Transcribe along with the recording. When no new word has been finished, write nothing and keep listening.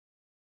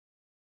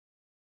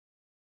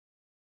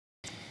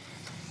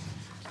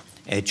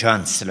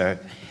Chancellor,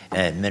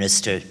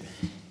 Minister,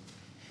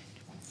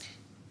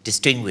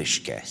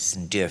 distinguished guests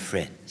and dear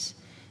friends,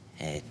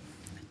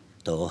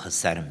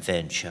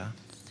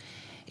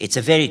 it's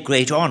a very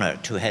great honour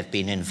to have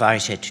been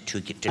invited to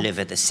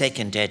deliver the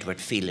second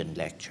Edward Phelan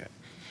lecture.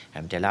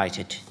 I'm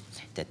delighted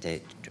that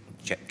the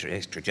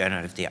Director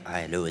General of the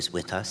ILO is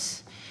with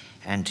us,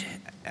 and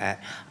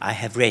I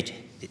have read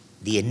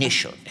the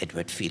initial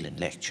Edward Phelan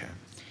lecture,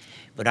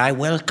 but I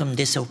welcome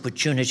this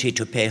opportunity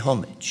to pay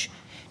homage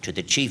to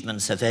the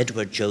achievements of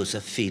Edward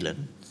Joseph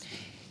Phelan,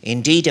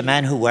 indeed a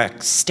man who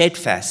worked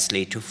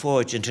steadfastly to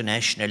forge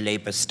international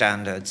labour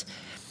standards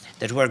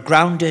that were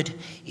grounded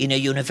in a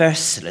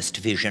universalist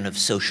vision of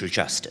social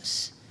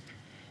justice,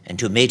 and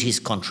who made his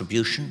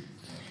contribution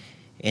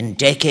in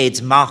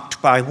decades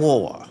marked by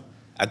war,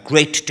 a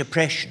Great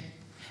Depression,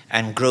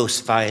 and gross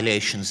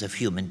violations of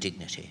human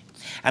dignity.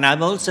 And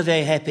I'm also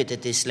very happy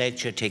that this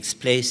lecture takes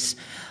place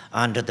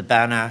under the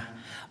banner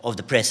of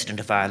the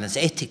President of Ireland's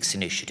Ethics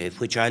Initiative,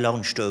 which I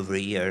launched over a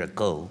year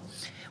ago,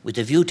 with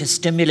a view to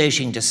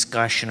stimulating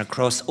discussion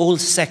across all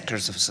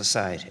sectors of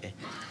society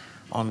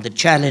on the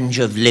challenge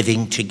of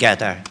living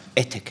together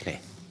ethically.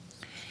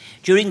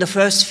 During the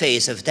first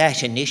phase of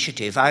that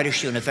initiative,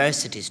 Irish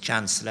University's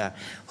Chancellor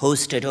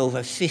hosted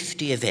over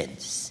 50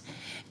 events.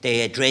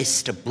 They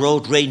addressed a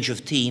broad range of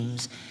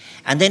themes,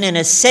 and then in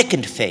a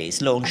second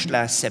phase, launched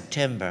last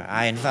September,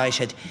 I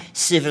invited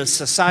civil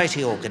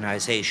society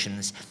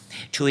organisations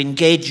to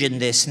engage in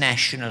this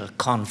national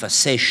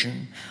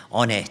conversation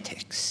on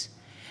ethics.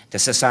 The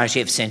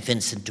Society of St.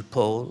 Vincent de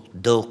Paul,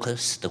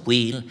 Docus, The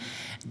Wheel,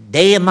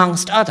 they,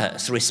 amongst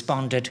others,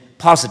 responded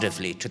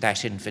positively to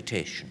that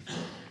invitation.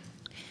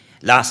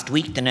 Last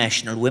week, the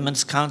National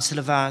Women's Council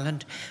of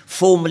Ireland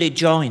formally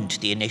joined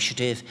the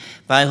initiative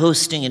by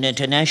hosting an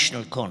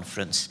international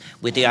conference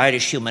with the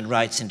Irish Human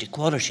Rights and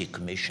Equality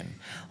Commission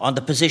on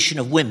the position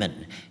of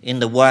women in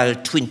the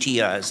world 20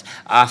 years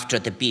after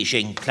the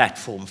Beijing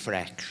Platform for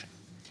Action.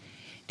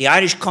 The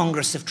Irish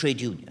Congress of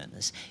Trade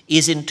Unions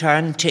is in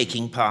turn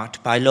taking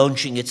part by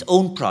launching its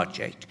own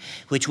project,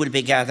 which will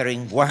be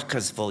gathering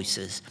workers'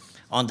 voices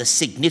on the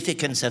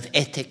significance of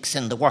ethics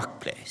in the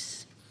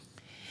workplace.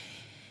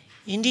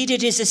 Indeed,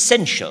 it is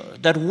essential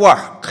that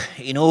work,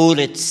 in all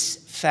its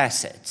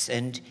facets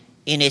and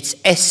in its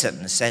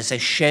essence as a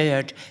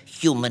shared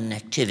human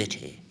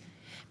activity,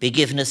 be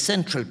given a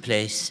central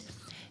place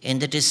in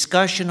the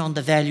discussion on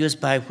the values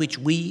by which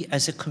we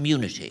as a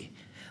community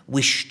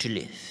wish to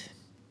live.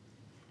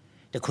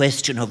 The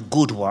question of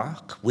good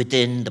work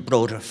within the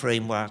broader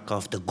framework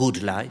of the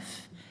good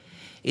life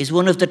is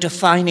one of the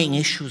defining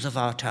issues of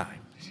our times.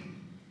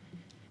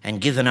 And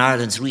given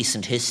Ireland's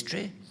recent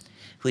history,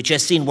 which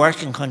has seen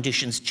working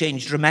conditions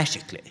change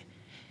dramatically,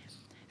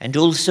 and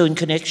also in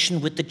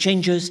connection with the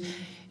changes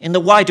in the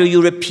wider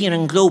European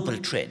and global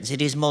trends,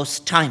 it is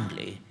most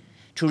timely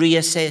to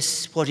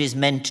reassess what is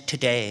meant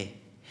today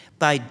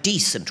by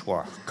decent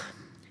work.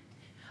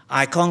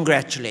 I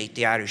congratulate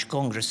the Irish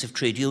Congress of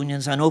Trade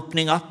Unions on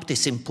opening up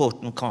this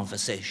important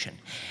conversation,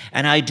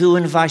 and I do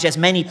invite as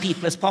many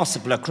people as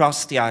possible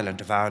across the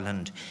island of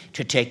Ireland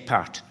to take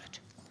part in it.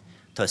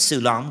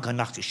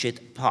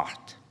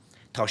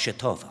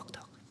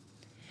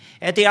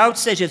 At the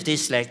outset of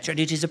this lecture,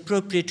 it is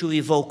appropriate to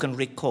evoke and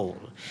recall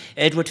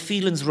Edward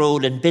Phelan's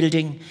role in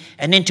building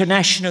an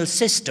international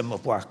system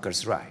of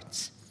workers'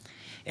 rights.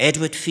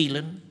 Edward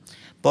Phelan,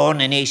 born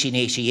in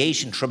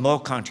 1888 in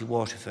Tramore, County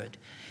Waterford,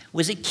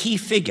 was a key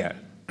figure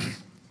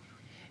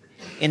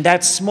in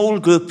that small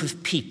group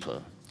of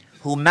people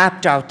who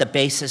mapped out the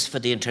basis for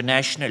the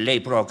International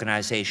Labour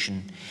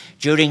Organization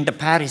during the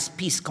Paris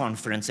Peace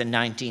Conference in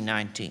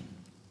 1919.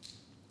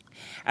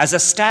 As a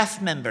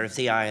staff member of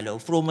the ILO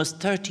for almost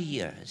 30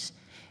 years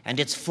and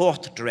its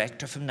fourth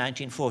director from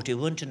 1941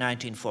 to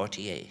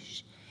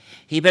 1948,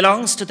 he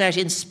belongs to that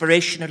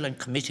inspirational and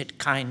committed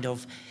kind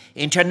of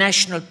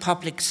international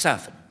public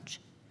servant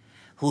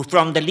who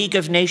from the League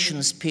of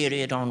Nations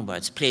period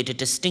onwards played a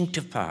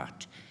distinctive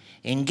part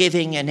in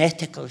giving an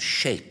ethical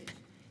shape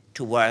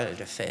to world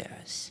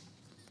affairs.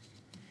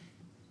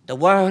 The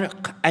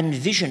work and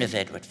vision of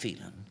Edward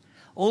Phelan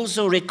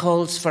also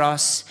recalls for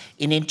us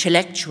in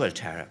intellectual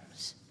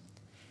terms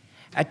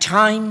a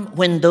time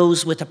when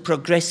those with a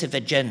progressive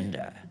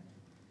agenda,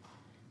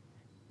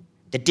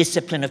 the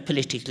discipline of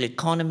political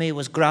economy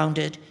was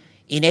grounded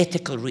in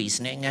ethical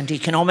reasoning, and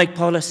economic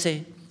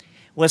policy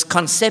was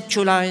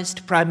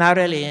conceptualized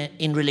primarily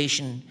in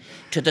relation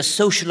to the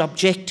social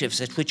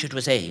objectives at which it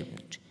was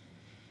aimed.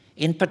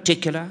 In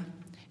particular,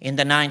 in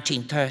the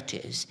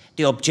 1930s,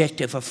 the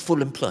objective of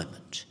full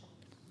employment.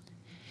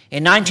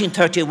 In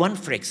 1931,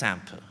 for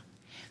example,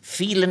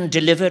 Phelan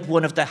delivered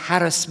one of the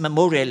Harris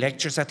Memorial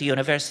Lectures at the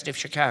University of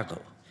Chicago,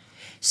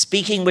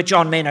 speaking with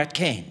John Maynard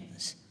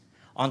Keynes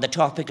on the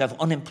topic of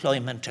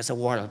unemployment as a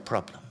world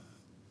problem.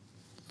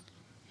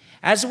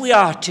 As we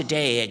are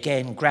today,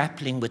 again,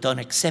 grappling with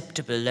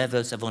unacceptable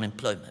levels of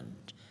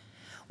unemployment,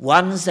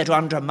 ones that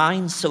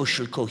undermine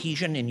social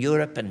cohesion in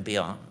Europe and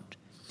beyond,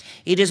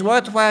 it is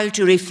worthwhile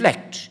to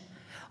reflect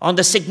on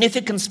the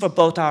significance for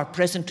both our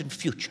present and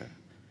future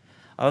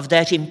of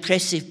that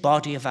impressive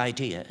body of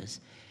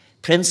ideas,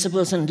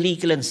 principles and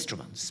legal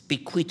instruments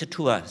bequeathed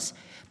to us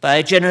by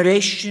a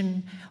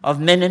generation of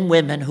men and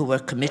women who were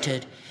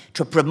committed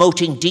to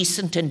promoting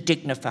decent and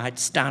dignified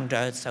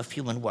standards of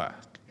human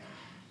work.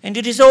 And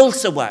it is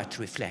also worth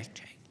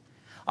reflecting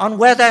on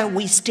whether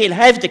we still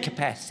have the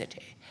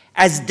capacity,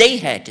 as they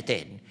had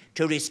then,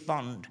 to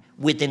respond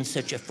within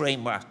such a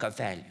framework of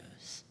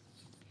values.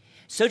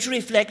 Such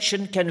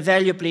reflection can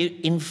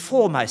valuably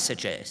inform, I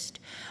suggest,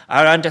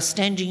 our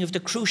understanding of the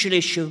crucial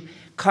issue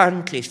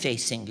currently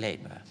facing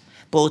labour,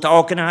 both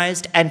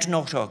organised and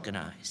not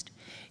organised,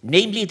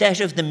 namely that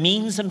of the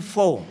means and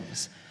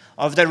forms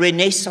of the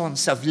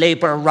renaissance of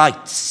labour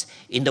rights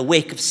in the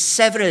wake of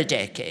several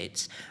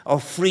decades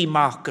of free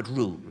market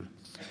rule,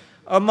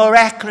 or more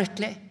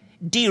accurately,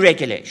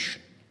 deregulation.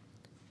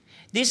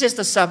 This is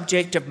the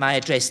subject of my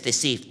address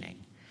this evening.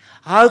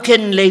 How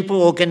can labour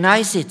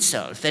organise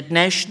itself at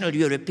national,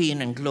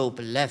 European and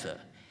global level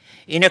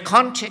in a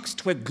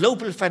context where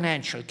global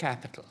financial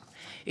capital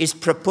is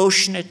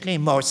proportionately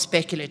more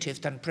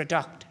speculative than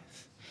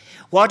productive?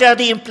 What are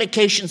the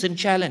implications and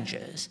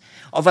challenges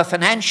of a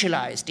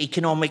financialized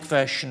economic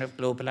version of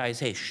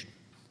globalization?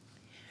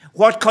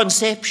 What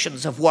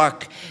conceptions of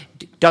work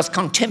does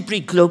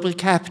contemporary global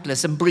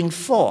capitalism bring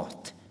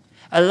forth,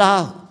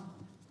 allow,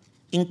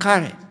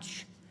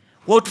 encourage?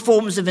 What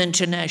forms of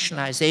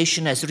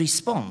internationalization as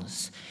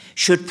response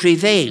should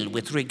prevail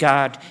with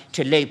regard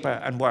to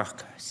labor and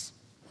workers?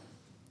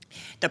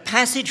 The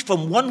passage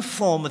from one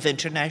form of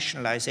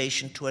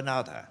internationalization to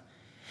another,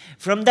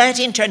 from that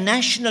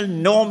international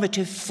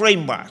normative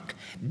framework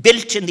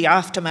built in the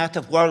aftermath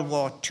of World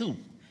War II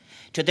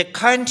to the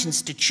current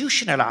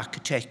institutional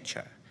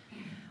architecture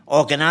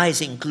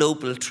organizing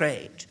global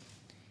trade,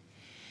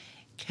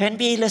 can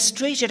be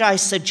illustrated, I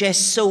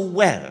suggest, so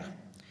well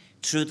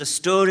through the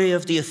story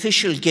of the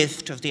official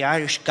gift of the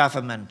Irish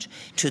government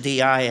to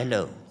the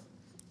ILO,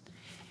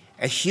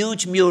 a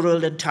huge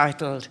mural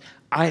entitled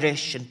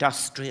Irish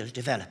Industrial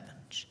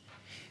Development,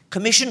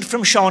 commissioned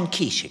from Sean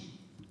Keating,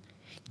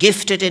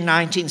 gifted in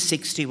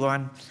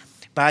 1961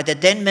 by the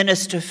then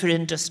Minister for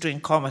Industry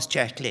and Commerce,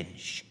 Jack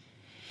Lynch.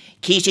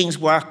 Keating's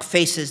work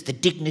faces the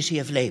dignity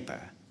of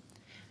labour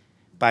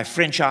by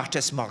French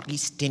artist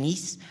Maurice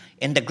Denis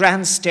in the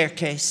grand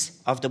staircase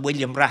of the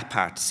William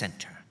Rappart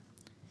Centre.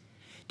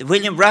 The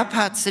William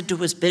Rappart Centre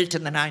was built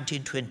in the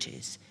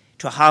 1920s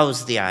to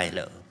house the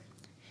ILO.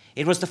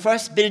 It was the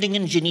first building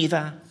in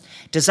Geneva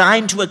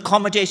designed to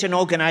accommodate an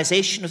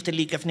organisation of the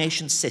League of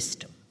Nations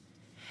system,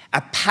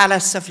 a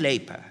palace of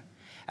labour,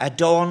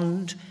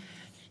 adorned,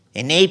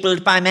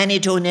 enabled by many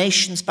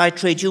donations by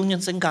trade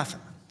unions and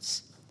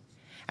governments.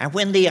 And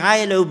when the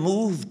ILO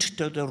moved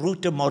to the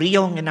Route de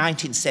Morillon in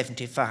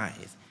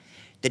 1975,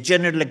 the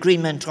General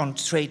Agreement on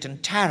Trade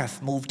and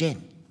Tariff moved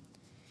in.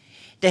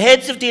 The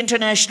heads of the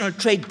international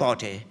trade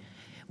body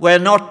were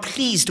not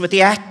pleased with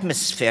the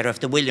atmosphere of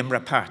the William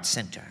Rappart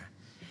Centre,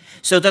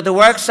 so that the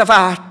works of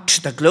art,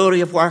 the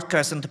glory of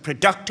workers and the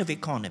productive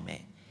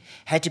economy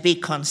had to be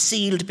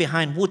concealed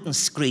behind wooden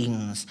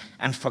screens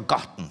and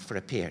forgotten for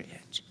a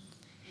period.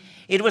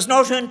 It was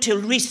not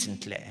until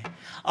recently,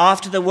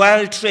 after the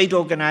World Trade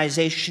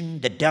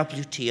Organization, the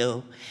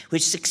WTO,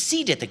 which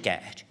succeeded the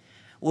GATT,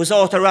 was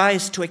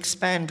authorized to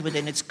expand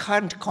within its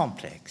current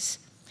complex,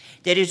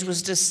 that it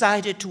was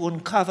decided to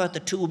uncover the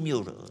two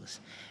murals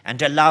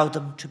and allow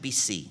them to be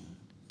seen.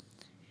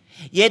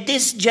 Yet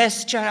this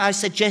gesture, I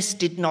suggest,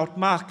 did not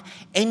mark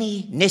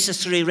any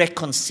necessary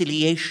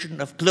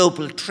reconciliation of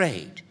global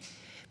trade,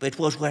 but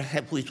with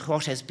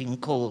what has been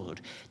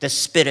called the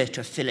spirit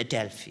of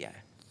Philadelphia,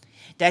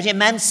 that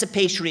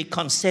emancipatory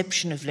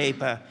conception of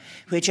labour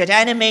which had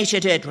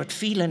animated Edward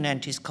Phelan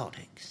and his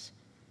colleagues.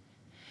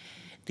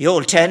 The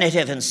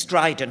alternative and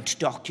strident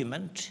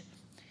document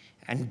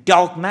and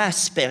dogma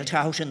spelled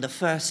out in the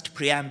first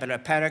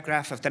preambular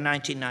paragraph of the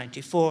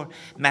 1994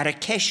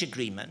 Marrakesh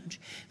Agreement,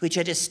 which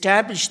had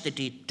established the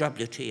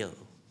WTO,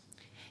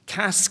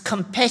 casts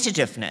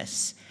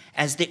competitiveness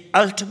as the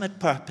ultimate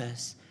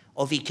purpose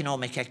of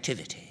economic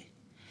activity,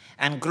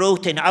 and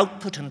growth in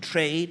output and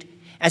trade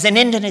as an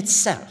end in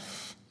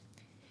itself.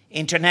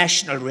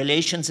 International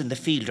relations in the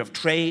field of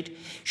trade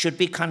should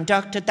be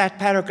conducted, that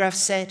paragraph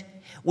said,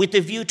 with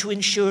a view to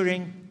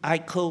ensuring, I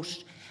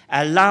quote,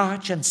 a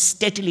large and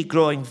steadily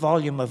growing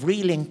volume of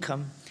real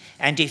income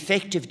and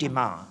effective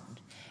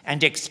demand,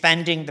 and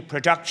expanding the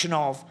production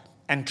of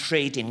and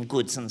trade in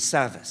goods and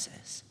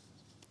services.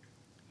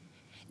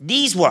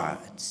 These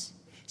words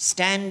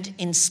stand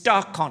in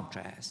stark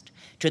contrast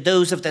to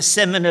those of the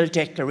seminal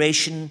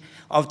declaration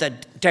of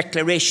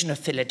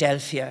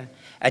Philadelphia,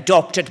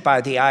 adopted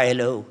by the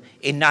ILO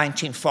in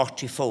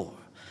 1944,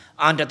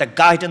 under the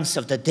guidance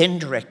of the then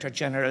Director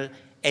General,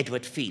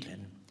 Edward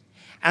Phelan.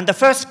 And the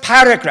first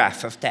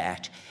paragraph of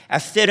that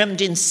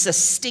affirmed in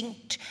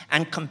succinct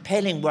and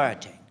compelling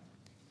wording,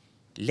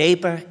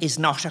 labour is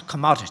not a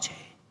commodity.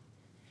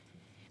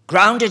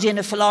 Grounded in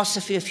a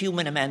philosophy of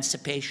human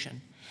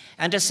emancipation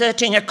and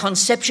asserting a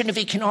conception of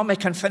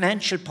economic and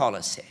financial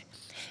policy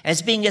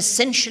as being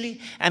essentially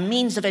a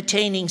means of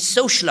attaining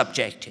social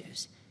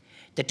objectives,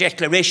 The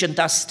Declaration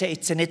thus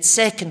states in its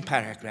second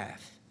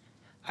paragraph,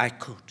 I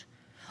quote,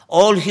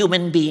 "All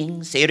human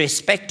beings,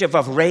 irrespective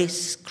of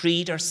race,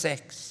 creed, or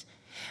sex,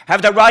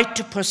 have the right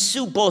to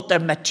pursue both their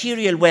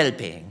material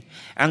well-being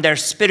and their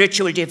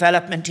spiritual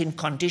development in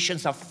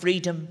conditions of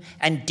freedom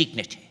and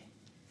dignity,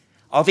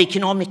 of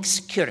economic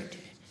security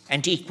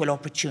and equal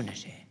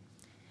opportunity."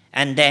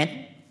 And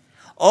then,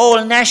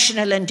 all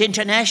national and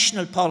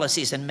international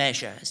policies and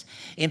measures,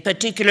 in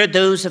particular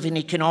those of an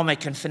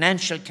economic and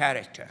financial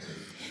character,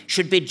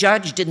 should be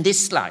judged in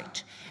this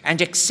light and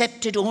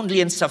accepted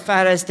only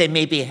insofar as they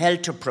may be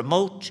held to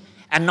promote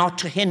and not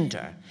to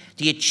hinder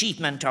the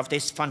achievement of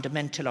this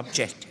fundamental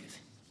objective.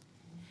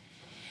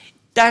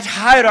 That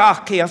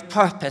hierarchy of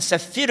purpose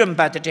affirmed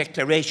by the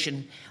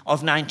Declaration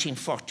of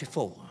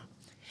 1944,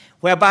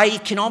 whereby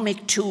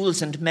economic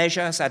tools and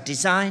measures are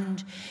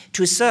designed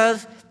to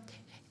serve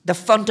the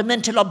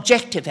fundamental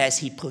objective, as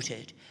he put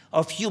it,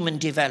 of human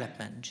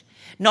development,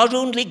 not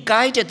only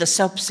guided the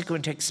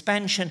subsequent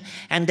expansion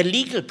and the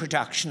legal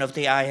production of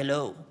the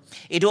ILO,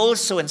 it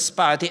also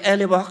inspired the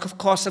early work, of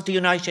course, of the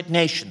United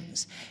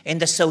Nations in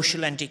the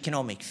social and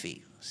economic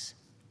fields.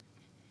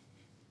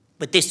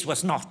 But this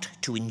was not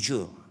to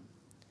endure.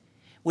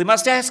 We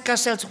must ask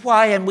ourselves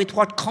why and with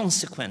what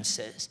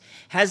consequences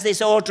has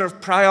this order of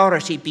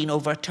priority been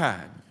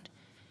overturned.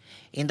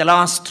 In the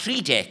last 3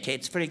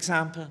 decades, for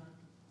example,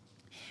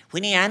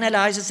 when he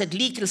analyzes a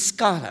legal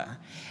scholar,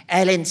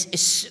 Alan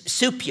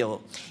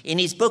Supio, in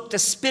his book The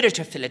Spirit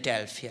of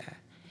Philadelphia,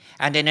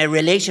 and in a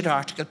related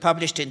article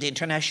published in the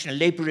International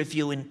Labour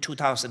Review in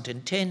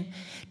 2010,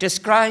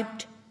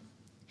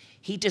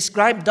 he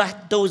described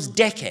those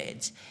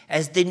decades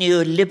as the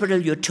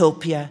neoliberal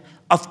utopia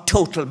of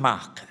total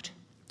market.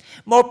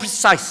 More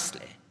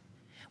precisely,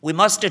 we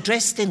must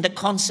address then the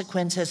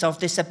consequences of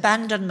this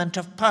abandonment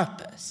of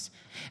purpose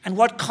and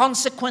what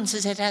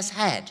consequences it has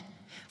had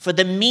for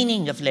the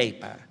meaning of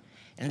labour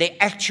and the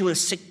actual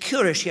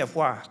security of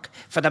work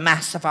for the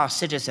mass of our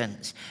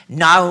citizens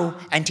now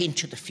and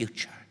into the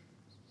future.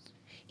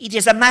 It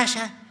is a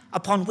matter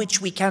upon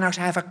which we cannot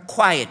have a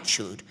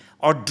quietude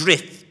or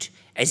drift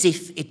as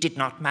if it did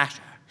not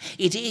matter.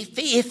 If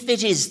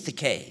it is the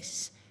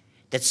case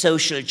that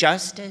social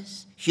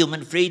justice,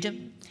 human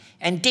freedom,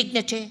 and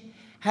dignity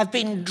have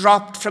been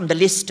dropped from the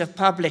list of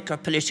public or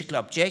political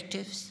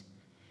objectives,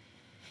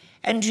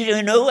 and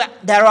you know,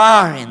 there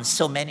are in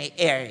so many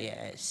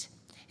areas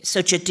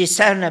such a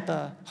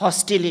discernible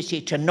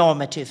hostility to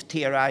normative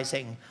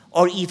theorizing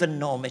or even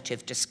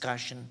normative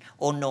discussion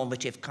or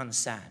normative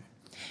concern.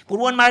 But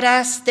one might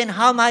ask then,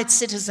 how might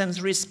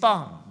citizens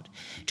respond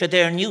to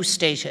their new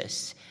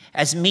status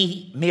as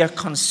mere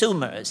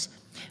consumers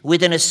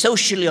within a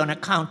socially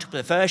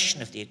unaccountable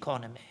version of the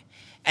economy,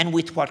 and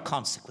with what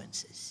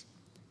consequences?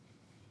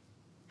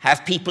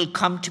 Have people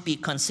come to be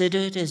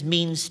considered as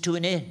means to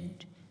an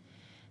end,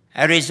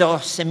 a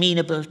resource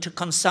amenable to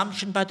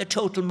consumption by the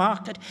total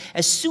market,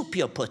 as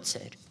Supio puts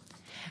it,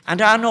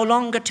 and are no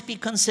longer to be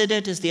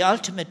considered as the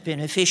ultimate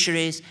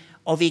beneficiaries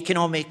of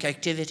economic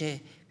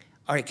activity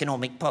or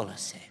economic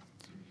policy?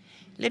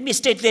 Let me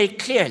state very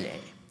clearly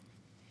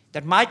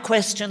that my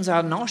questions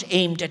are not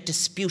aimed at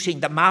disputing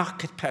the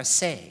market per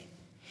se,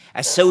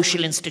 a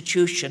social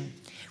institution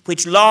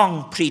which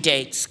long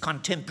predates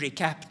contemporary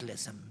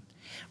capitalism.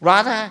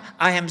 Rather,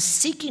 I am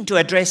seeking to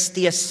address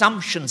the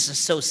assumptions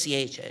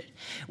associated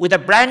with a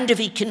brand of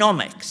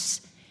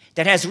economics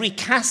that has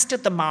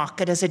recasted the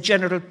market as a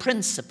general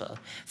principle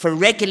for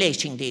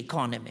regulating the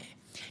economy,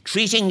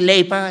 treating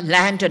labour,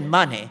 land, and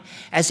money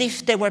as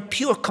if they were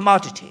pure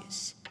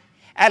commodities.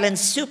 Alan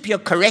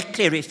Supio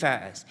correctly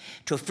refers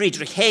to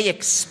Friedrich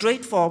Hayek's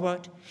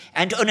straightforward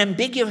and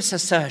unambiguous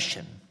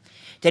assertion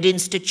that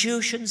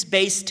institutions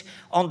based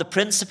on the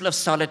principle of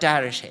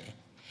solidarity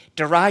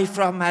derive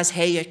from, as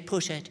Hayek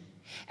put it,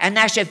 an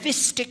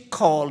atavistic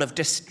call of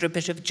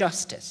distributive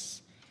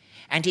justice.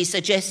 And he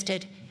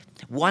suggested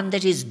one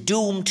that is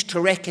doomed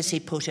to wreck, as he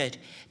put it,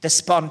 the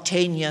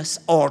spontaneous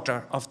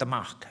order of the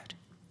market.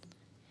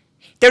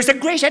 There's a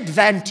great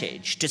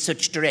advantage to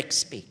such direct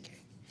speaking.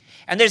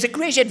 And there's a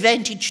great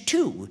advantage,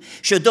 too,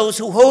 should those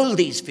who hold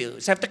these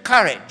views have the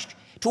courage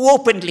to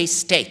openly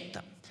state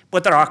them.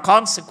 But there are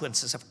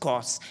consequences, of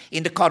course,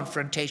 in the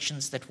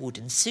confrontations that would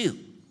ensue.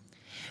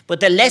 But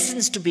the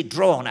lessons to be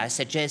drawn, I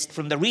suggest,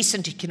 from the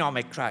recent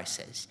economic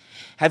crisis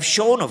have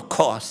shown, of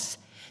course,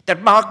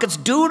 that markets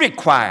do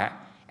require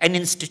an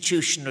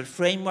institutional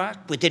framework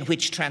within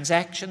which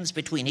transactions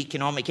between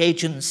economic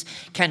agents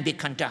can be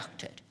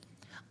conducted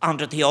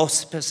under the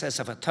auspices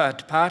of a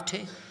third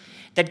party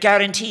that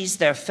guarantees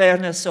their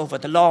fairness over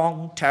the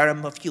long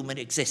term of human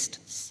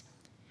existence.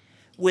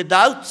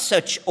 Without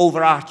such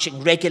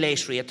overarching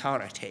regulatory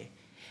authority,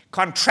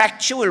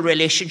 contractual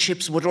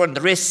relationships would run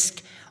the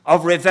risk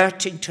of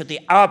reverting to the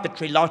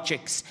arbitrary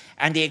logics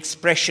and the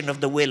expression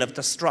of the will of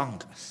the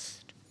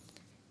strongest.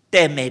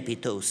 There may be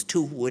those,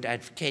 too, who would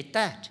advocate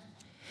that.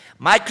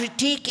 My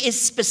critique is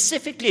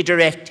specifically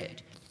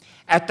directed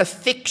at the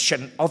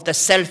fiction of the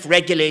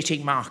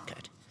self-regulating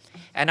market,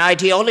 an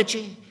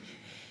ideology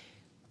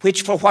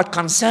which for what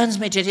concerns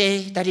me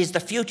today, that is the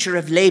future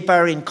of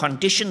labour in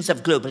conditions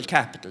of global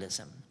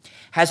capitalism,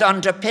 has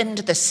underpinned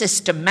the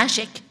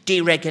systematic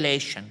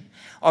deregulation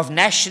of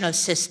national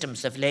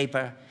systems of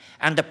labour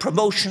and the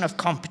promotion of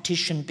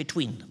competition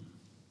between them.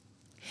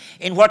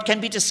 In what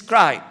can be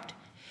described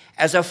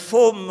as a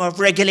form of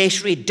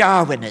regulatory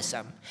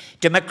Darwinism,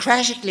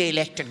 democratically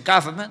elected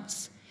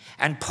governments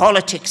and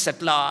politics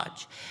at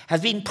large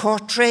have been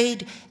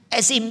portrayed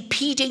as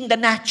impeding the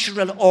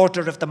natural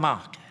order of the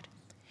market.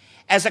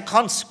 As a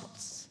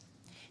consequence,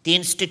 the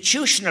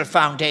institutional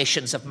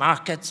foundations of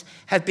markets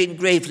have been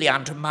gravely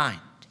undermined,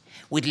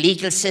 with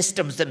legal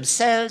systems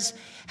themselves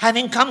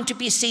having come to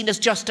be seen as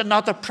just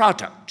another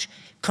product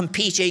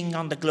competing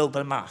on the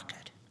global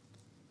market.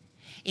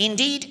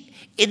 Indeed,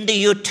 in the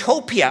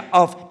utopia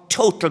of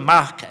total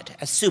market,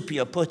 as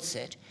Supio puts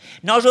it,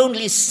 not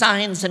only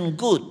signs and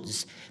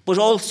goods, but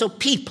also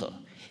people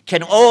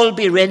can all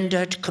be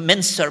rendered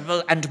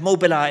commensurable and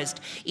mobilized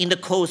in the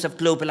cause of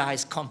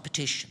globalized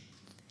competition.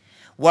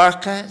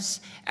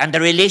 Workers and the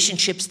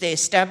relationships they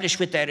establish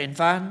with their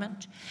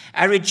environment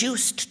are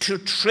reduced to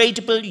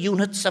tradable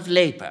units of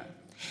labor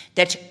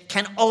that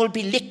can all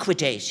be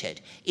liquidated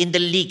in the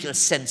legal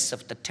sense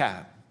of the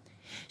term.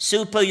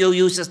 Supio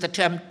uses the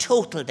term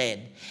total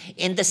then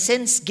in the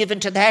sense given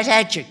to that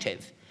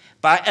adjective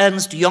by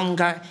Ernst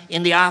Junger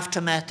in the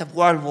aftermath of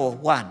World War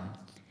I,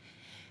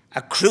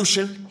 a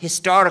crucial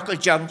historical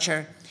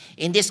juncture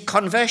in this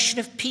conversion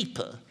of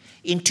people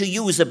into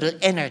usable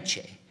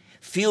energy,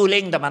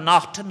 fueling the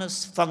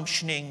monotonous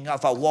functioning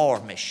of a war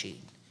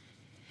machine.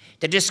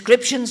 The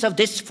descriptions of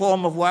this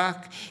form of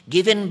work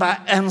given by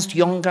Ernst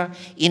Junger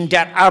in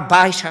Der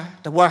Arbeiter,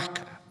 the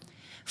worker,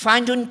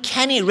 find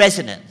uncanny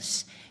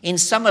resonance in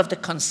some of the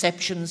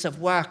conceptions of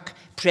work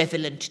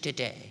prevalent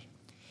today.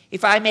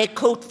 If I may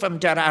quote from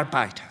Der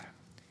Arbeiter,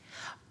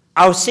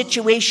 "Our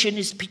situation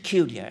is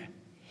peculiar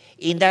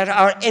in that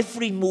our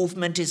every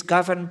movement is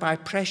governed by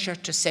pressure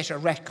to set a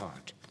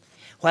record,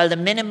 while the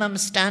minimum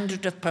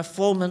standard of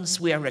performance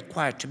we are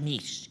required to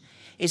meet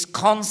is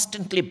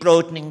constantly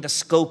broadening the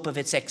scope of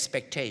its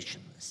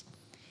expectations.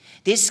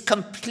 This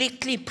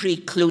completely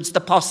precludes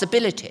the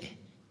possibility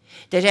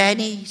that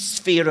any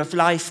sphere of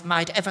life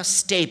might ever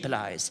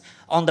stabilize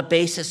on the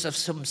basis of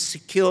some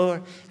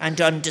secure and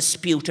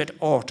undisputed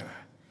order.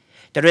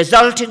 The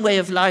resulting way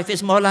of life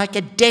is more like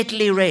a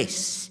deadly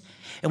race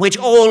in which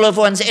all of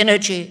one's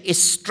energy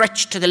is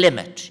stretched to the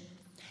limit,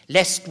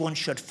 lest one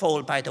should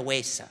fall by the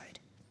wayside.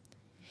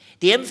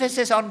 The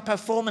emphasis on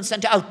performance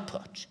and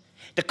output,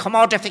 the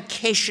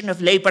commodification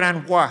of labor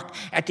and work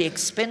at the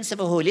expense of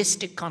a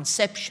holistic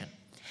conception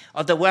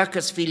of the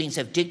worker's feelings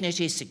of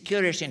dignity,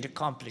 security, and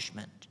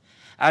accomplishment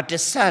are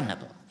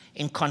discernible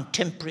in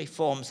contemporary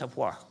forms of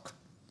work.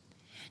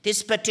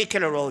 This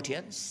particular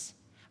audience,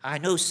 I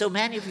know so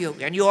many of you,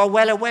 and you are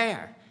well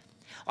aware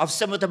of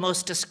some of the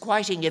most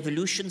disquieting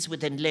evolutions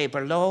within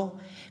labor law,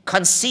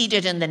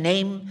 conceded in the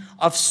name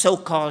of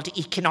so-called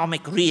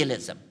economic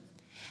realism,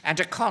 and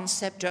a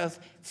concept of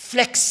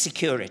flex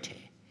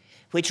security,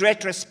 which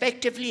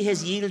retrospectively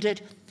has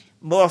yielded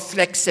more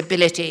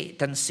flexibility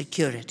than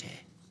security.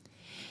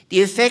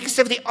 The effects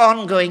of the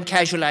ongoing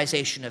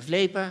casualization of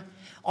labor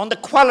on the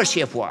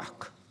quality of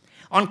work,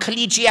 on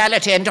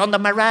collegiality, and on the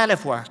morale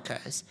of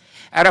workers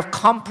are of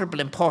comparable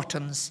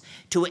importance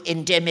to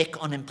endemic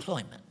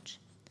unemployment.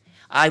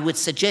 I would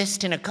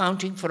suggest, in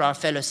accounting for our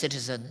fellow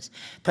citizens'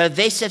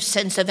 pervasive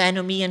sense of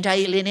ennui and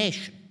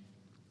alienation,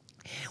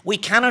 we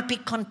cannot be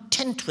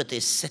content with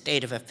this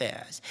state of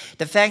affairs.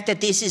 The fact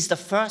that this is the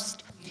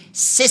first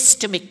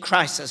systemic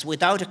crisis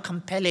without a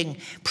compelling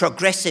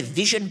progressive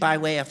vision by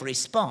way of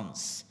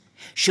response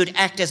should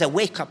act as a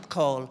wake-up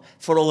call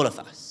for all of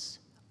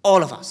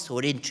us who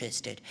are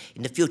interested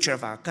in the future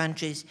of our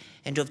countries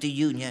and of the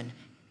Union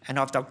and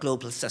of the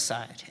global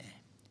society.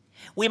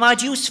 We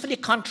might usefully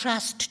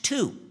contrast,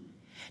 too,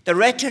 the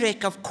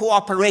rhetoric of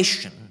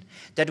cooperation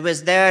that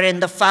was there in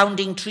the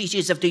founding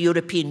treaties of the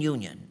European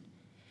Union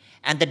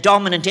and the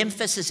dominant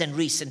emphasis in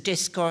recent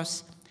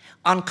discourse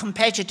on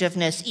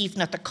competitiveness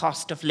even at the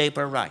cost of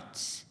labor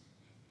rights.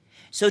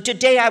 So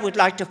today I would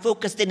like to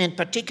focus then in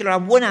particular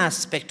on one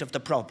aspect of the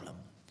problem,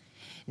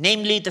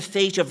 namely the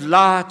fate of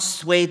large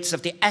swathes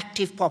of the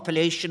active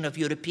population of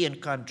European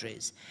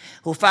countries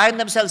who find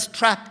themselves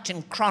trapped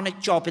in chronic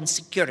job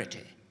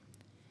insecurity.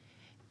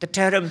 The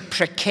term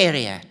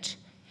precariat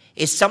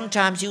is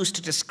sometimes used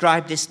to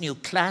describe this new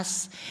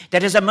class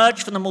that has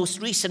emerged from the most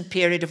recent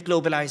period of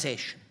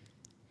globalization.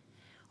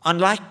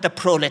 Unlike the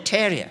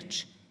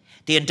proletariat,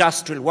 the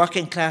industrial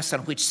working class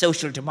on which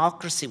social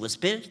democracy was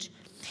built,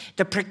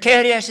 the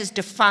precariat is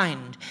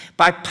defined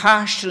by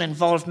partial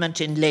involvement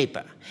in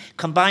labor,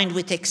 combined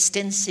with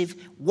extensive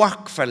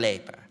work for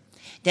labor.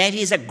 That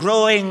is a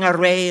growing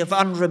array of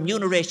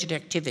unremunerated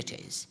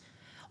activities,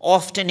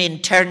 often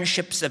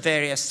internships of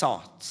various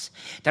sorts,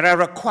 that are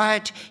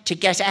required to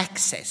get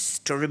access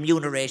to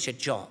remunerated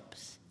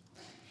jobs.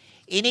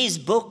 In his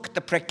book,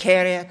 The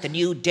Precariat, the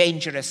New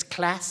Dangerous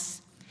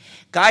Class,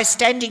 Guy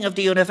Standing of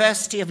the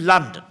University of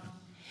London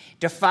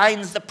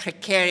defines the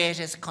precariat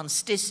as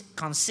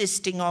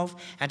consisting of,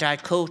 and I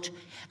quote,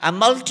 a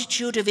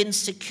multitude of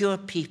insecure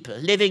people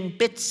living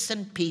bits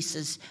and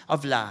pieces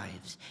of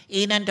lives,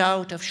 in and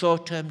out of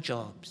short-term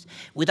jobs,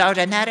 without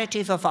a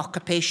narrative of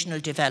occupational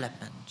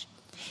development,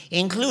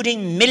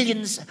 including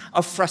millions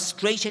of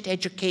frustrated,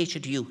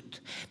 educated youth,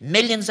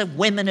 millions of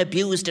women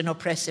abused in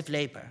oppressive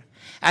labor,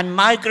 and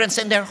migrants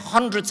in their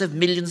hundreds of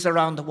millions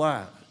around the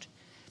world.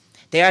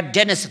 They are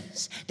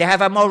denizens. They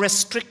have a more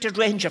restricted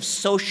range of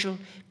social,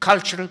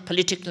 cultural,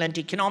 political, and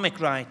economic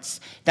rights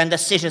than the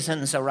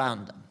citizens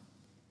around them.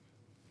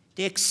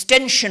 The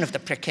extension of the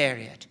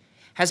precariat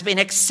has been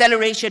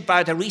accelerated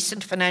by the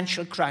recent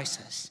financial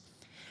crisis,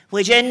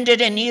 which ended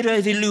an era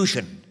of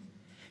illusion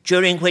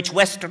during which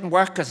Western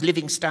workers'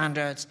 living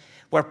standards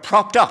were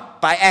propped up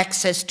by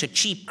access to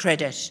cheap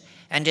credit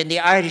and, in the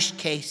Irish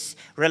case,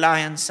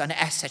 reliance on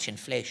asset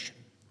inflation.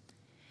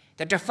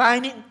 The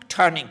defining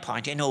turning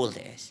point in all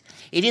this,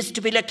 it is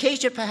to be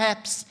located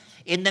perhaps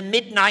in the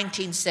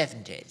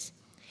mid-1970s,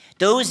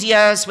 those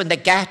years when the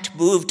GATT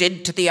moved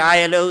into the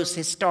ILO's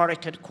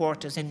historic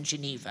headquarters in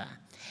Geneva,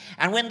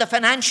 and when the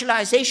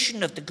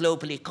financialization of the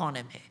global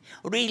economy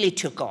really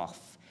took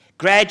off,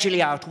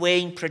 gradually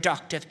outweighing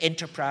productive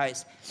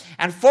enterprise.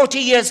 And 40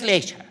 years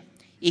later,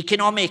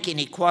 economic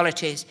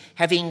inequalities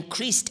have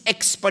increased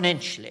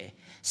exponentially,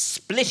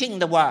 splitting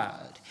the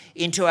world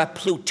into a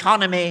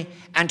plutonomy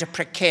and a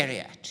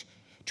precariat,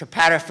 to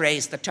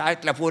paraphrase the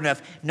title of one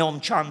of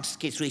Noam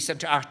Chomsky's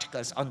recent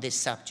articles on this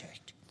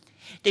subject.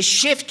 The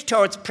shift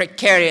towards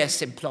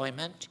precarious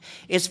employment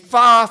is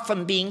far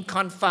from being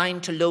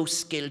confined to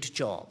low-skilled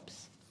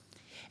jobs.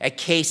 A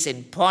case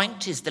in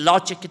point is the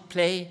logic at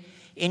play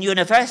in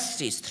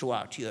universities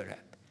throughout Europe.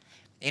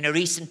 In a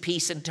recent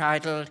piece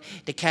entitled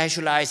The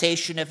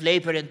Casualization of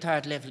Labour in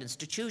Third-Level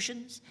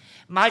Institutions,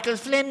 Michael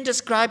Flynn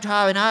described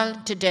how in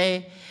Ireland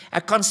today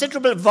a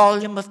considerable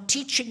volume of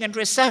teaching and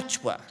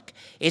research work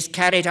is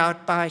carried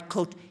out by,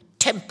 quote,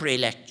 temporary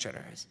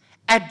lecturers,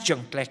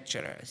 adjunct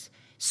lecturers,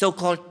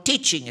 so-called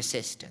teaching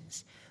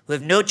assistants, who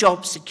have no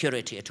job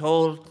security at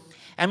all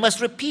and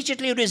must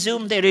repeatedly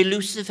resume their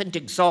elusive and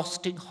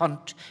exhausting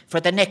hunt for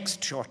the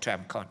next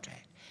short-term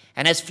contract.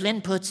 And as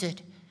Flynn puts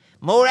it,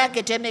 more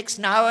academics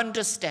now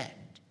understand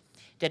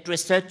that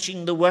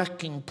researching the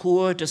working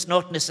poor does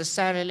not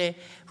necessarily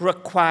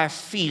require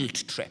field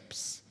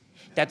trips,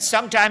 that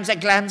sometimes a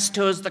glance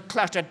towards the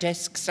cluttered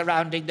desks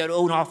surrounding their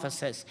own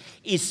offices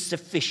is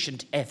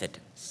sufficient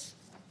evidence.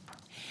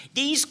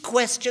 These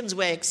questions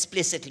were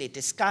explicitly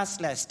discussed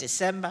last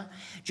December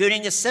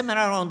during a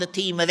seminar on the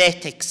theme of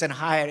ethics in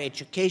higher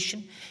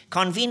education,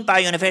 convened by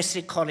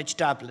University College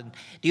Dublin,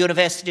 the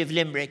University of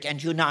Limerick,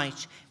 and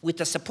Unite, with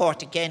the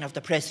support again of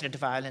the President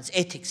of Ireland's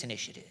Ethics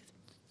Initiative.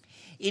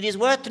 It is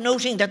worth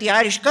noting that the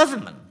Irish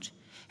government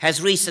has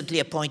recently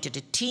appointed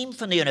a team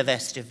from the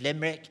University of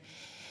Limerick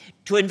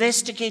to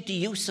investigate the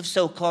use of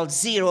so-called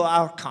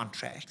zero-hour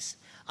contracts,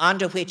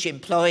 under which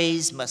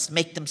employees must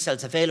make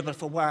themselves available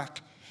for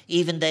work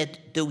even though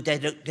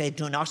they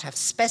do not have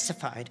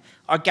specified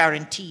or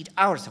guaranteed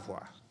hours of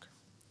work.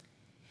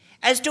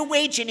 As to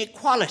wage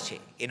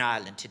inequality in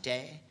Ireland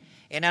today,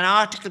 in an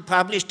article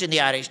published in the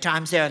Irish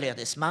Times earlier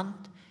this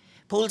month,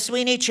 Paul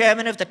Sweeney,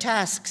 chairman of the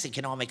Tasks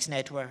Economics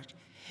Network,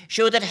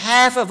 showed that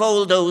half of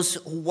all those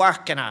who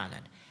work in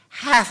Ireland,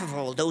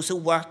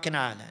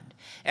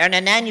 earn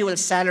an annual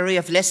salary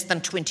of less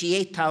than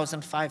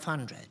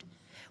 $28,500,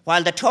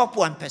 while the top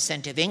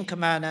 1% of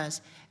income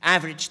earners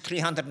average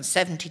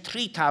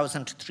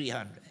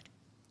 $373,300.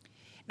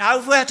 Now,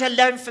 if we're to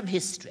learn from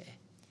history,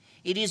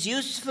 it is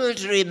useful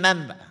to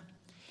remember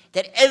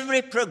that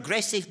every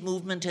progressive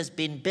movement has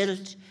been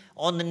built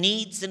on the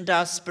needs and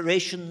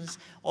aspirations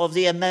of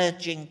the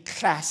emerging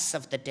class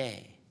of the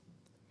day.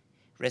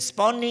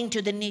 Responding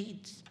to the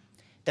needs,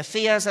 the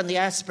fears and the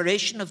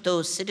aspiration of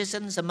those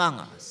citizens among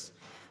us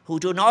who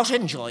do not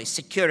enjoy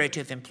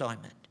security of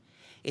employment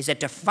is a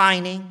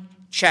defining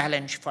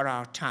challenge for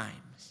our times.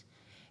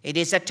 It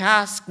is a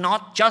task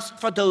not just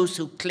for those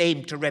who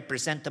claim to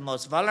represent the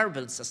most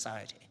vulnerable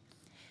society,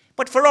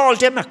 but for all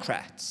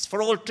Democrats,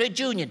 for all trade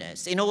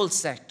unionists in all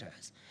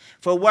sectors,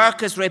 for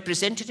workers'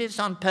 representatives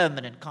on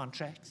permanent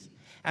contracts,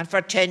 and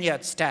for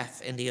tenured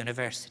staff in the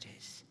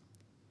universities.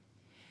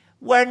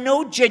 Were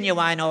no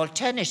genuine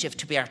alternative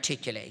to be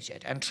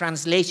articulated and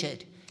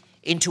translated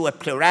into a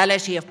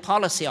plurality of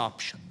policy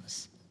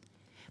options,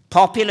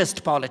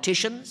 populist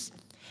politicians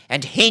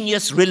and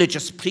heinous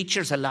religious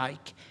preachers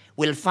alike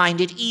will find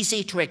it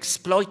easy to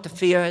exploit the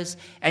fears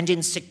and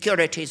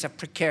insecurities of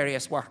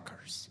precarious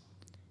workers.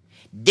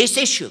 This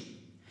issue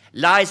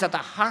lies at the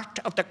heart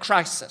of the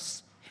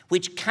crisis,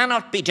 which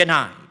cannot be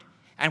denied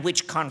and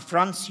which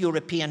confronts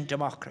European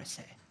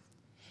democracy.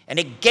 And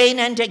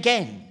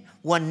again,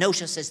 one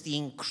notices the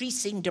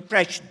increasing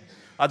depression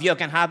of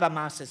Jürgen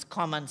Habermas's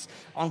comments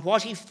on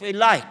what he felt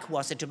like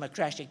was a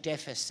democratic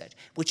deficit,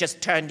 which has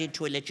turned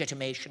into a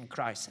legitimation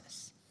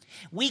crisis.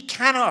 We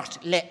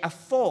cannot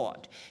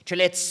afford to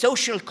let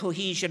social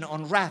cohesion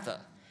unravel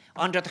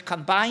under the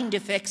combined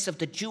effects of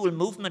the dual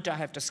movement I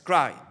have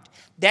described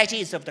that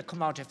is, of the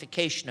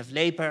commodification of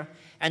labour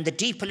and the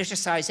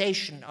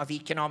depoliticisation of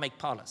economic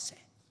policy.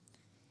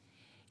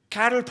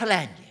 Karl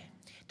Polanyi,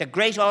 the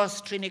great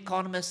Austrian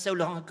economist so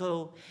long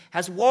ago,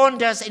 has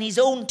warned us in his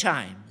own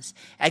times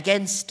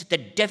against the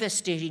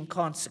devastating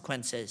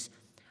consequences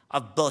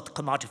of both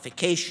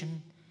commodification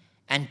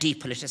and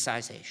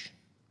depoliticisation.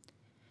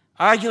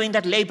 Arguing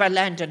that labour,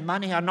 land and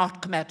money are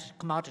not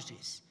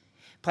commodities,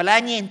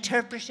 Polanyi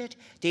interpreted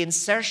the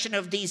insertion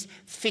of these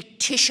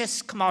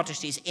fictitious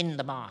commodities in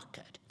the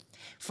market,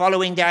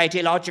 following the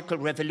ideological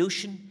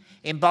revolution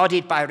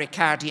embodied by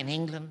Ricardian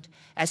England,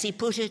 as he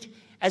put it,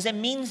 as a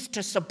means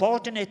to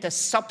subordinate the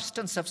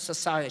substance of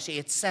society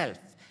itself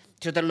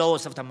to the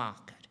laws of the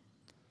market.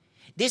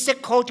 This,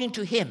 according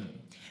to him,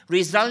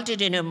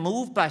 resulted in a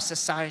move by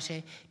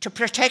society to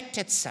protect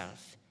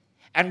itself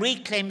and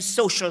reclaim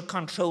social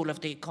control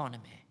of the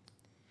economy,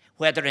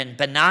 whether in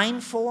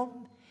benign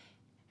form,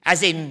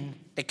 as in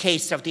the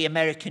case of the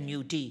American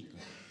New Deal,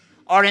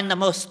 or in the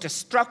most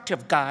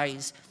destructive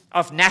guise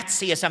of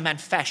Nazism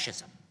and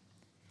fascism.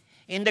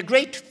 In The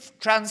Great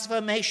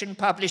Transformation,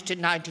 published in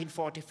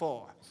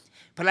 1944,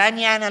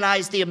 Polanyi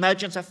analysed the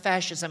emergence of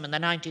fascism in the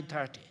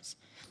 1930s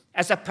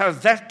as a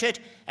perverted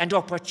and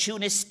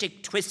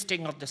opportunistic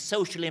twisting of the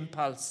social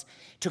impulse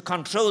to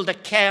control the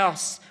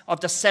chaos of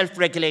the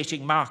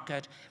self-regulating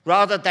market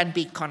rather than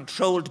be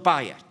controlled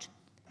by it.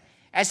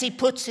 As he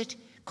puts it,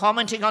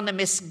 commenting on the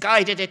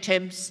misguided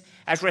attempts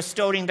at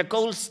restoring the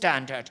gold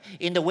standard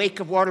in the wake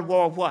of World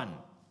War I,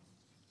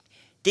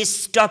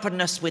 this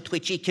stubbornness with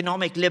which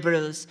economic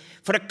liberals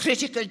for a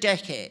critical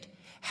decade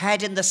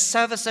had in the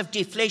service of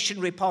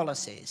deflationary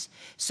policies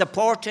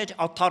supported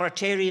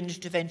authoritarian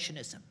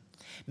interventionism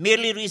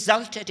merely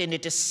resulted in a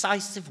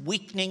decisive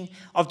weakening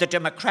of the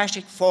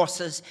democratic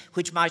forces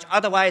which might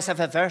otherwise have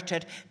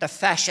averted the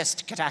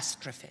fascist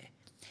catastrophe.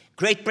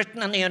 Great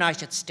Britain and the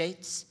United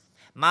States,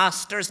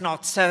 masters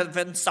not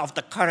servants of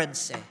the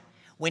currency,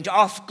 went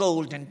off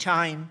gold in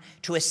time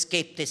to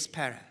escape this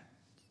peril.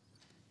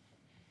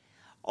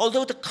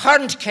 Although the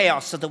current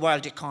chaos of the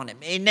world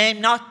economy may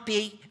not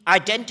be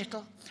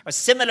identical or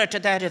similar to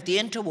that of the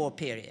interwar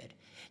period,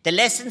 the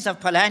lessons of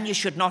Polanyi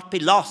should not be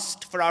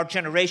lost for our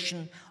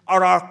generation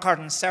or our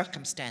current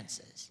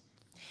circumstances.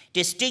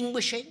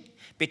 Distinguishing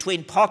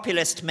between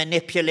populist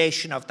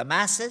manipulation of the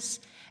masses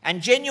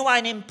and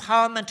genuine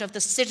empowerment of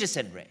the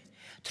citizenry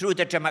through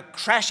the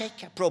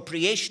democratic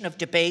appropriation of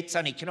debates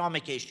on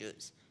economic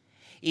issues,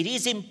 it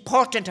is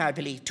important, I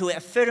believe, to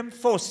affirm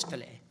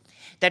forcefully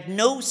that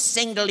no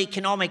single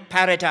economic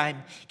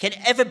paradigm can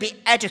ever be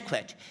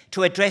adequate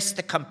to address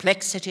the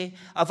complexity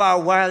of our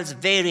world's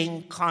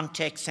varying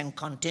contexts and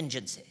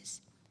contingencies.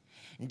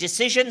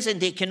 Decisions in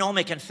the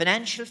economic and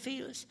financial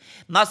fields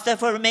must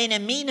therefore remain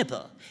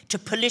amenable to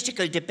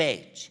political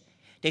debate.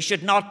 They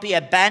should not be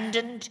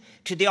abandoned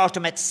to the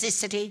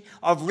automaticity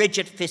of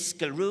rigid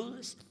fiscal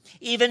rules,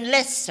 even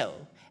less so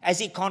as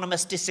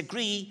economists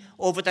disagree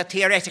over the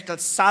theoretical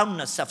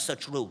soundness of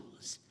such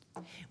rules.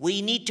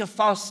 We need to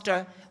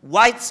foster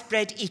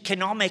widespread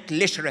economic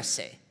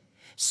literacy,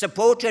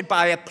 supported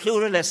by a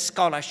pluralist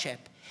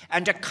scholarship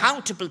and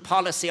accountable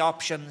policy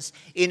options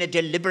in a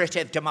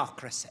deliberative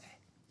democracy.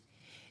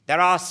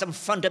 There are some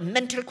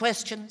fundamental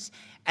questions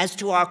as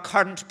to our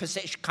current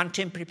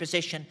contemporary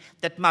position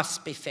that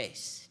must be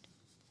faced.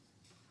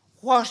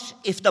 What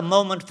if the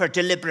moment for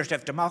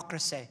deliberative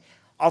democracy,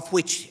 of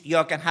which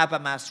Jürgen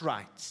Habermas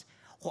writes,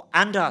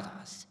 and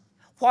others,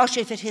 what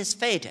if it has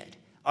faded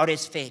or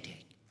is fading?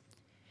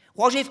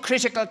 What if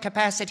critical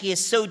capacity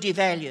is so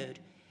devalued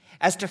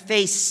as to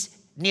face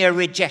near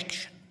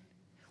rejection?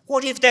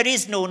 What if there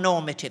is no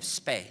normative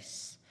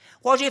space?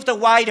 What if the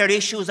wider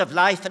issues of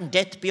life and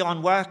death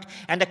beyond work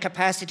and the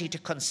capacity to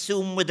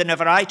consume within a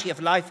variety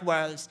of life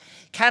worlds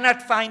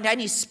cannot find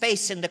any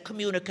space in the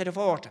communicative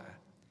order?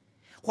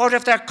 What are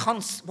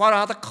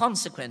the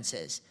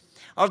consequences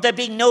of there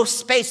being no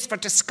space for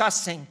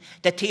discussing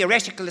the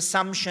theoretical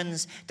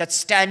assumptions that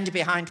stand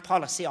behind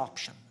policy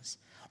options,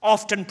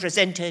 often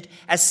presented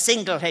as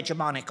single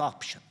hegemonic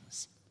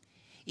options?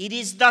 It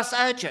is thus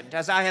urgent,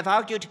 as I have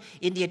argued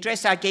in the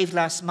address I gave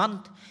last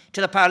month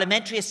to the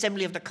Parliamentary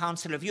Assembly of the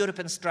Council of Europe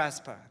in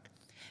Strasbourg,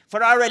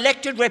 for our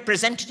elected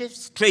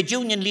representatives, trade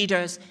union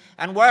leaders,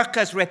 and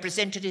workers'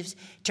 representatives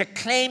to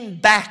claim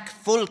back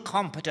full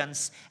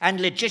competence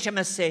and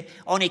legitimacy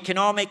on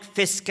economic,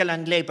 fiscal,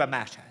 and labour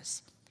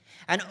matters.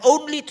 And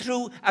only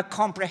through a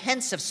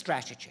comprehensive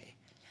strategy,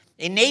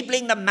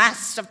 enabling the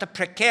mass of the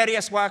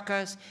precarious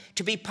workers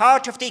to be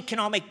part of the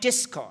economic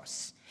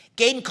discourse,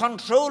 gain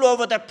control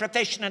over their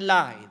professional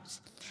lives,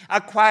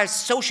 acquire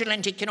social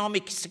and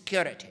economic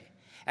security,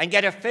 and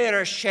get a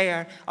fairer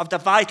share of the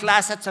vital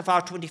assets of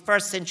our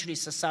 21st century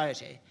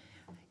society.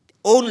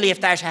 Only if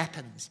that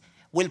happens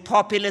will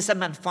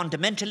populism and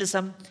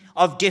fundamentalism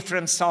of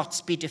different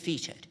sorts be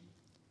defeated.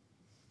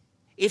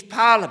 If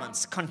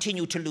parliaments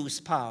continue to lose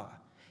power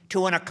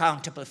to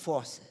unaccountable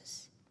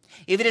forces,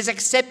 if it is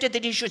accepted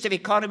that issues of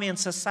economy and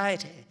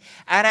society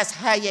are, as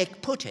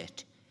Hayek put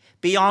it,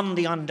 beyond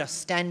the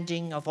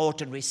understanding of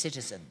ordinary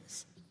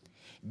citizens,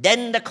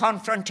 then the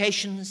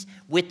confrontations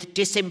with the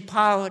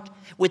disempowered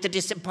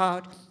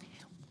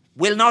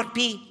will not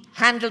be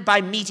handled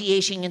by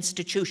mediating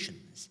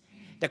institutions.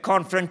 The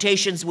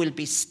confrontations will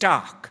be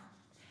stark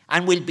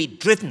and will be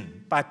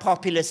driven by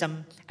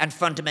populism and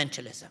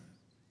fundamentalism.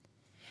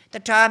 The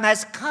time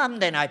has come,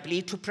 then, I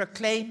believe, to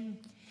proclaim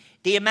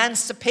the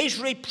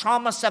emancipatory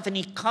promise of an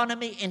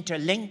economy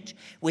interlinked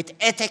with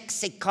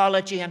ethics,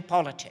 ecology, and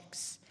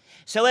politics,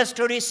 so as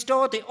to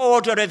restore the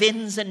order of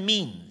ends and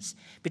means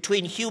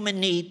between human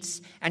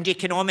needs and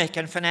economic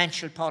and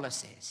financial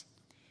policies.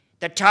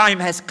 The time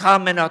has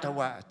come, in other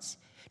words,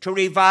 to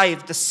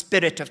revive the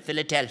spirit of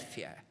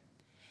Philadelphia.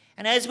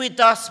 And as we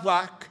thus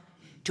work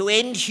to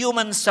end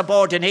human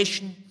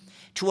subordination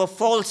to a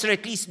false or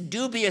at least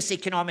dubious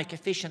economic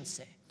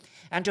efficiency,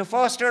 and to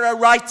foster a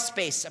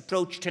rights-based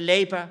approach to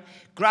labour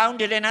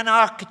grounded in an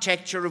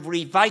architecture of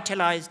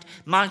revitalised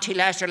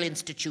multilateral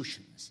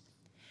institutions,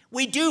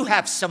 we do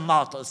have some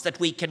models that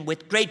we can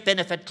with great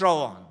benefit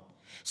draw on,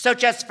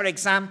 such as, for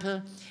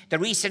example, the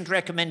recent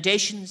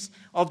recommendations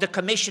of the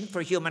Commission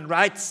for Human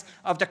Rights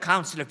of the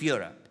Council of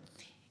Europe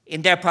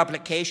in their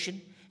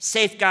publication,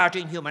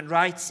 Safeguarding Human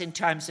Rights in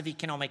Times of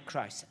Economic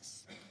Crisis.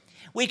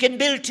 We can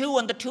build, too,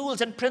 on the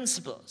tools and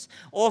principles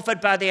offered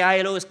by the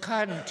ILO's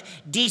current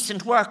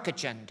decent work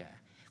agenda,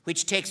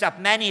 which takes up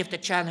many of the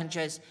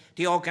challenges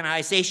the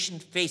organisation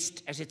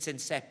faced at its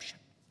inception.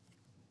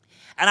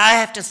 And I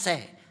have to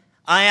say,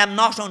 I am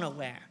not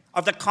unaware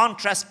of the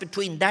contrast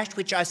between that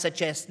which I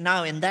suggest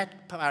now in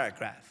that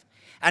paragraph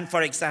and,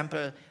 for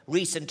example,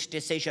 recent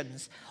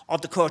decisions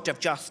of the Court of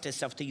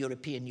Justice of the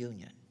European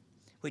Union,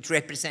 which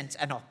represents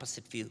an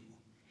opposite view.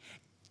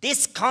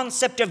 This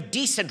concept of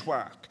decent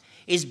work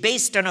is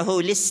based on a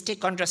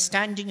holistic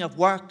understanding of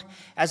work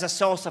as a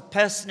source of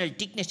personal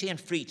dignity and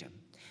freedom,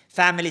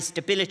 family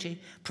stability,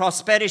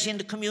 prosperity in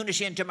the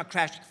community, and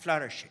democratic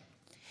flourishing.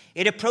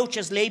 It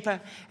approaches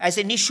labour as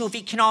an issue of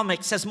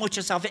economics as much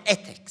as of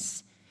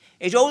ethics.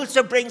 It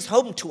also brings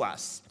home to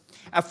us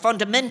a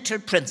fundamental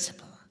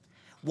principle,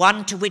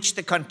 one to which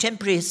the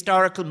contemporary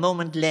historical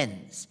moment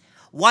lends,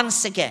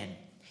 once again,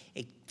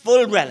 a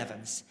full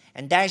relevance,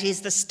 and that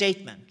is the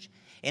statement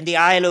in the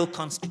ILO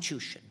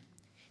Constitution,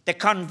 the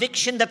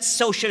conviction that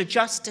social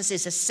justice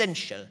is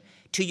essential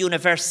to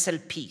universal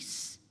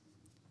peace.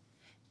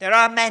 There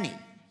are many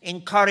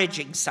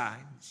encouraging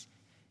signs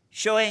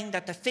showing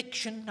that the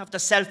fiction of the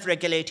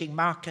self-regulating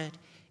market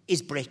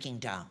is breaking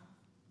down.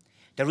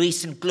 The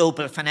recent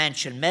global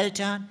financial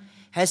meltdown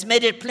has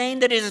made it plain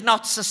that it is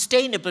not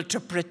sustainable to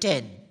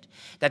pretend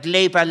that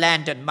labour,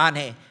 land, and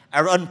money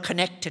are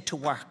unconnected to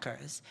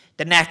workers,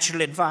 the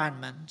natural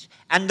environment,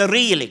 and the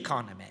real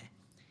economy.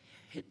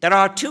 There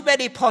are too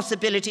many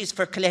possibilities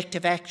for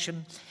collective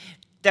action.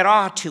 There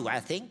are too, I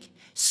think,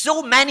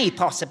 so many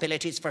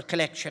possibilities for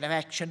collective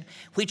action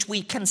which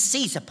we can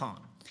seize upon,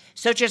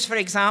 such as, for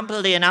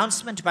example, the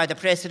announcement by the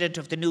President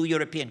of the new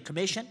European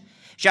Commission,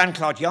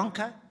 Jean-Claude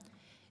Juncker,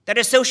 that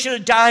a social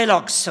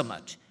dialogue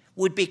summit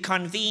would be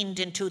convened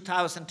in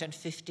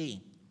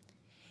 2015.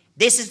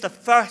 This is the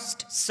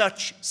first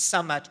such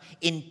summit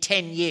in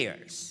 10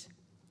 years.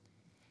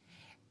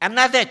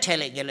 Another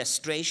telling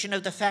illustration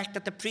of the fact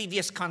that the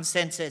previous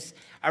consensus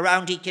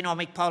around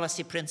economic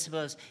policy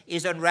principles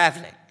is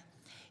unraveling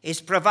is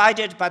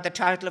provided by the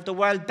title of the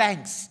World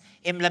Bank's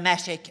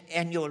emblematic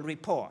annual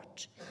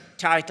report,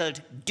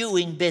 titled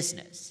Doing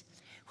Business,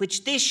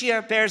 which this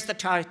year bears the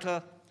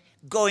title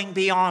Going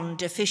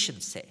Beyond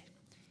Efficiency.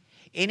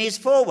 In his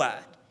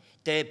foreword,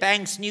 the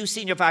bank's new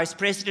senior vice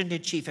president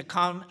and chief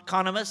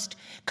economist,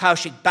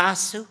 Kaushik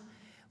Basu,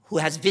 who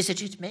has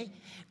visited me,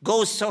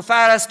 goes so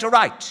far as to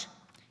write,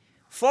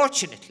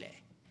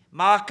 "Fortunately,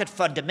 market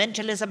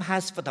fundamentalism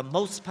has, for the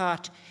most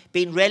part,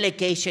 been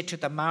relegated to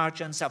the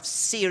margins of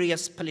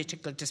serious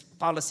political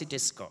policy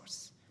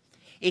discourse.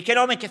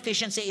 Economic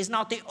efficiency is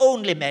not the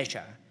only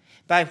measure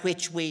by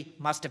which we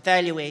must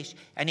evaluate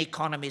an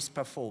economy's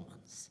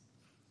performance.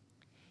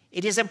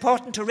 It is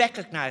important to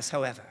recognize,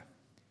 however,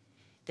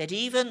 that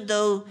even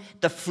though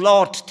the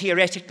flawed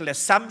theoretical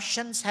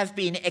assumptions have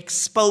been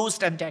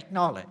exposed and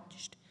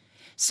acknowledged,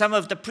 some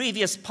of the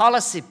previous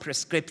policy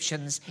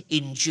prescriptions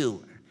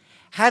endure,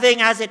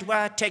 having, as it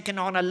were, taken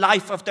on a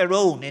life of their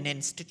own in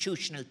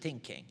institutional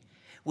thinking,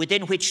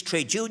 within which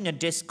trade union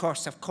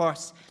discourse, of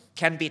course,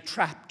 can be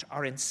trapped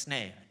or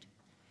ensnared.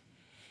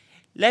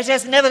 Let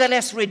us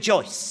nevertheless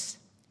rejoice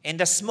in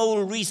the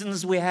small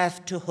reasons we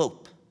have to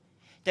hope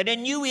that a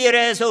new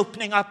era is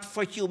opening up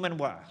for human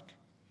work.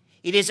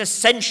 It is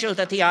essential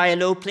that the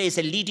ILO plays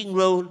a leading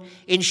role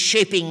in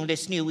shaping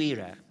this new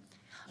era.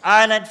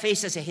 Ireland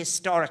faces a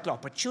historical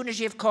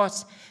opportunity, of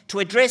course, to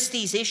address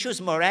these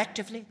issues more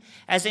actively,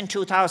 as in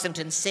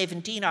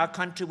 2017 our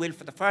country will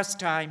for the first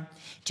time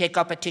take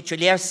up a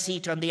titular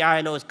seat on the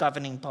ILO's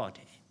governing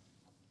body.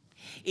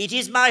 It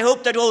is my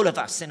hope that all of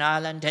us in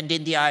Ireland and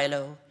in the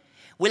ILO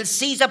will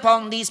seize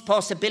upon these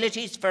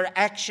possibilities for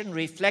action,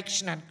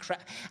 reflection,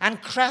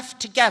 and craft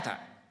together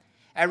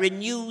a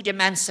renewed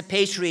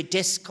emancipatory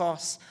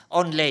discourse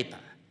on labour.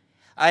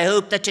 I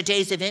hope that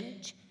today's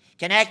event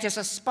can act as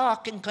a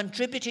spark in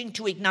contributing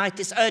to ignite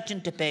this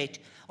urgent debate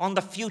on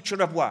the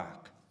future of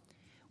work,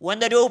 one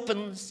that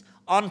opens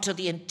onto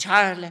the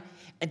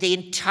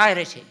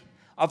entirety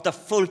of the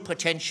full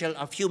potential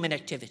of human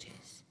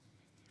activities.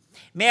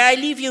 May I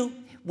leave you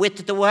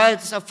with the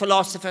words of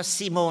philosopher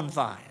Simone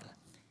Weil,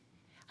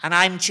 and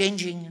I'm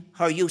changing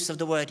her use of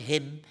the word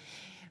him,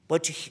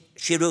 but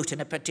she wrote in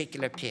a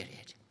particular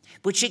period.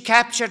 But she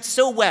captured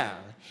so well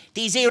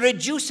these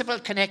irreducible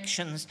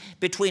connections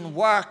between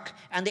work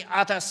and the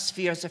other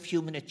spheres of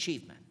human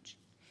achievement.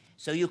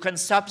 So you can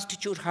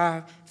substitute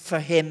her for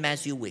him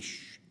as you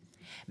wish.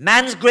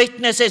 Man's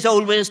greatness is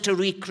always to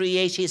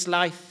recreate his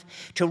life,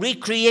 to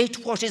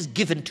recreate what is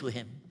given to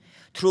him.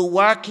 Through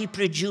work he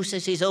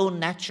produces his own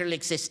natural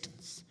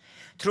existence.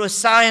 Through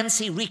science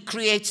he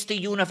recreates the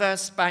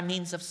universe by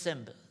means of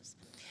symbols.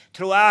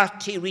 Through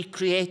art he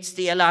recreates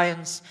the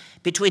alliance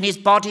between his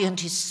body and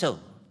his soul.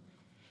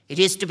 It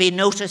is to be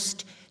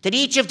noticed that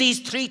each of these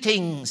three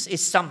things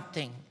is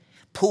something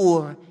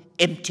poor,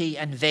 empty,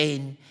 and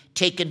vain,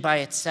 taken by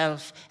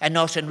itself and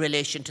not in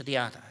relation to the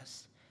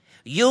others.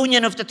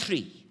 Union of the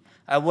three,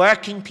 a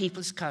working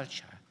people's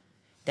culture,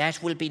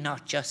 that will be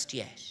not just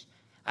yet.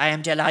 I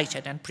am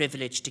delighted and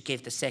privileged to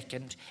give the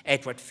second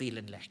Edward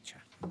Phelan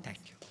lecture. Thank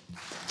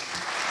you.